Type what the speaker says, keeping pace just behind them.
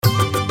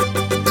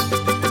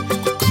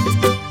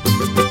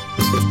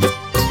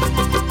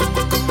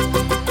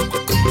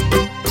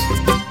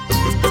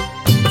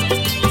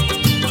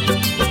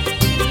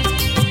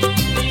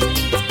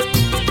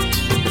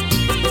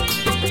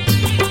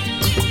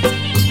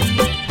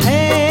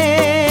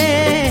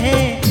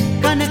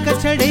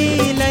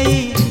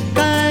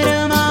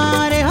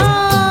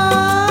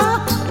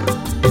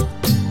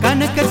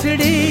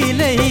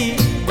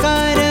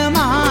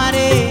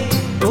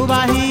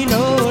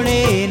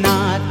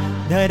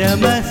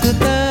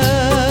धर्मसुत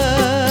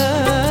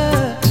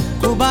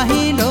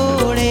उबाही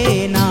डोळे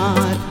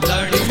नाथ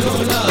लाडीलो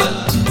लाल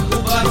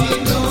उबाही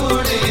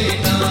डोळे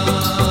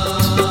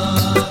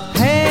नाथ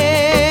हे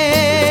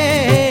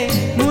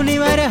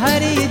मुनिवर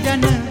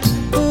हरिजन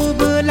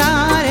उबला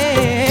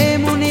रे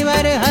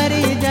मुनिवर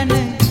हरिजन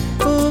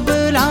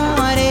उबला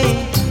रे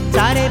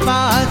सारे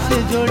पास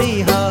जोड़ी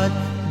हाथ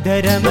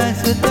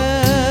धर्मसुत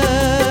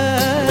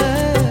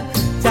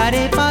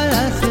सारे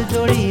पास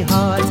जोड़ी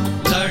हाथ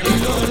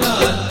लाडीलो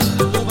लाल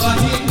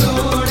उबाही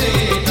डोळे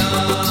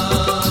नाथ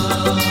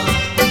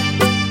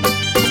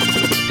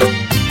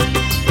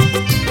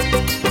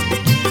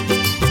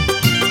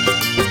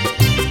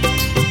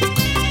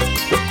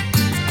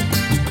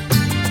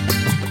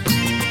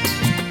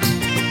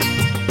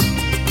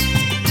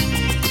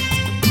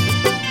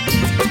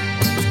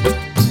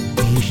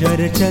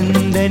केशर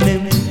चंदन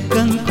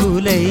कंकु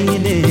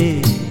लैले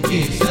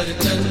केसर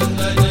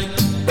चंदन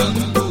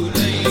कंकु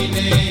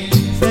लईने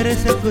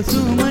सरस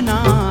कुसुमना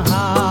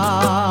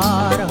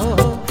हार हो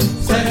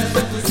सरस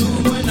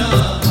कुसुमना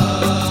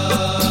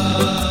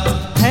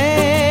है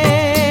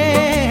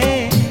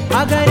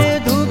अगर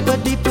धूप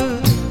दीप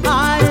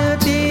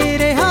आरती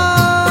रे हो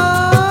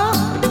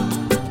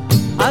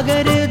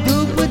अगर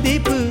धूप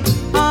दीप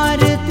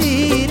आरती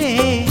रे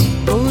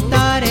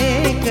उतारे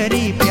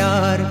करी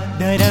प्यार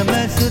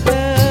धर्मसुत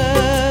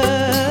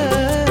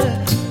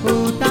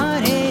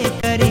उतारे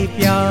करी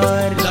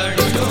प्यार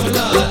लाडीलो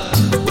लाल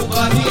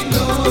उबाही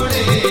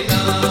डोळे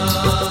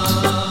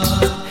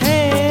नाथ हे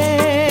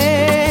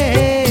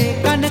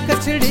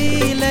कनकछड़ी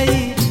लई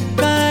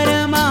कर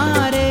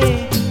मारे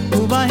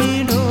उबाही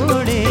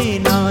डोळे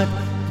नाथ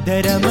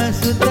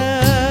धर्मसुत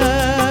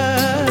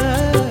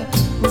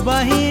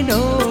उबाही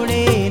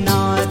डोळे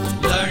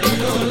नाथ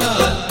लाडीलो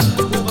लाल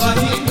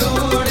उबाही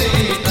डोळे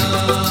नाथ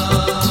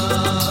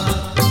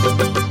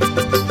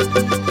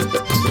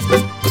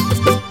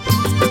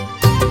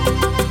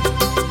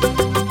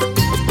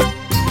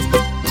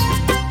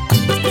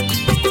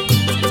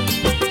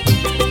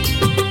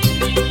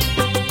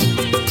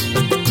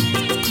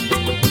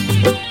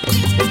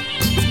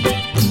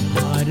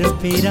हार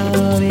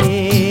फेरावे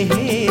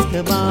हेत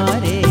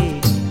मारे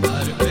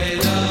हर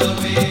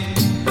पेरावे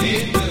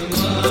हेत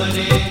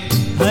मारे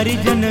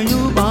हरिजन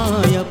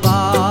युबाय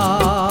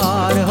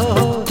पार हो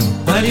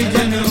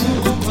हरिजन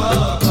उभा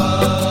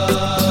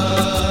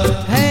पार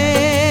है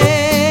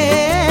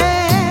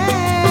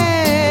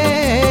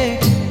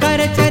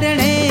कर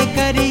चरणे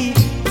करी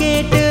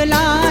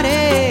केटला रे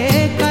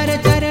कर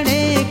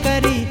चरणे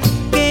करी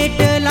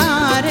केटला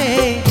रे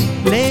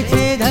ले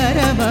छे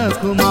धर्म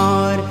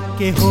कुमार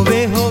के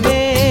होवे होवे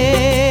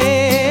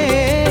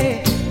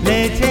ले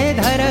छे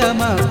धर्म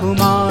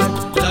कुमार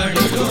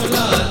लाडीलो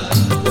लाल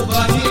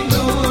उबाही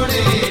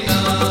डोळे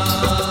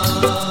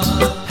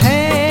नाथ है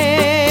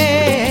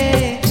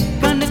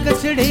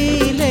कनकछड़ी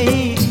लई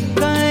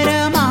कर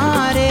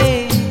मारे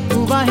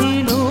उबाही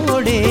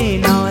डोळे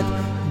नाथ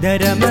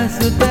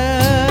धर्मसुत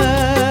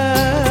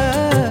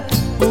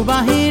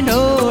उबाही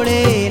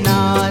डोळे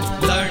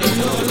नाथ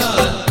लाडीलो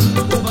लाल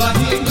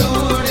उबाही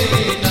डोळे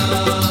नाथ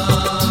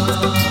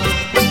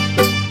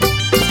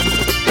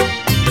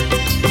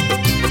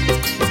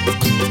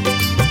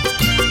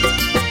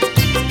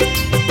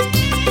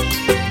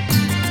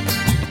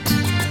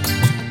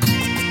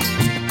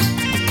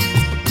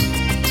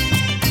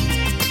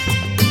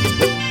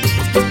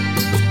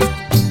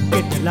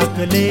કેટલાક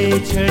લે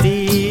છડી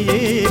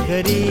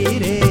કરી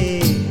રે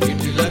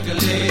કેટલાક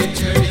લે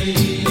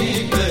છડી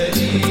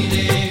કરી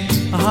રે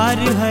હર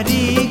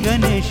હરી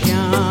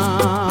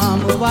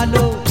ઘનશ્યામ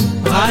વાલો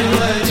હર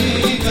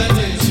હરી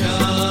ઘનશ્યામ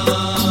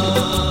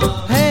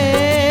હે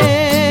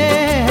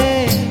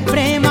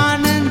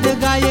પ્રેમાનંદ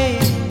ગાયે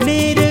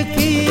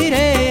નિરખી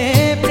રે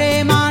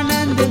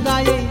પ્રેમાનંદ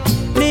ગાયે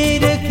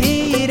નિરખી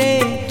રે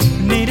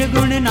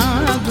નિર્ગુણ ના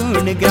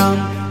ગુણ ગ્રામ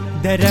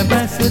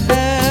ધર્મસુત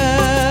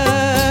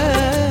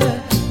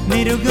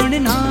निर्गुण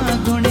ना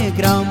गुण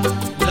ग्राम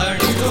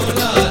लाडीलो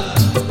लाल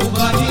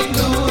उबाही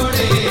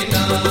डोळे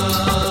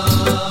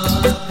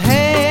नाथ है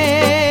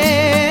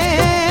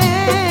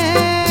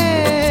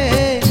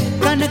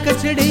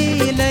कनकछड़ी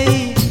लई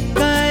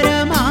कर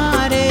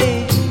मारे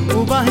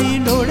उबाही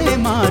डोळे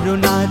मारो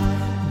नाथ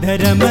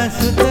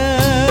धर्मसुत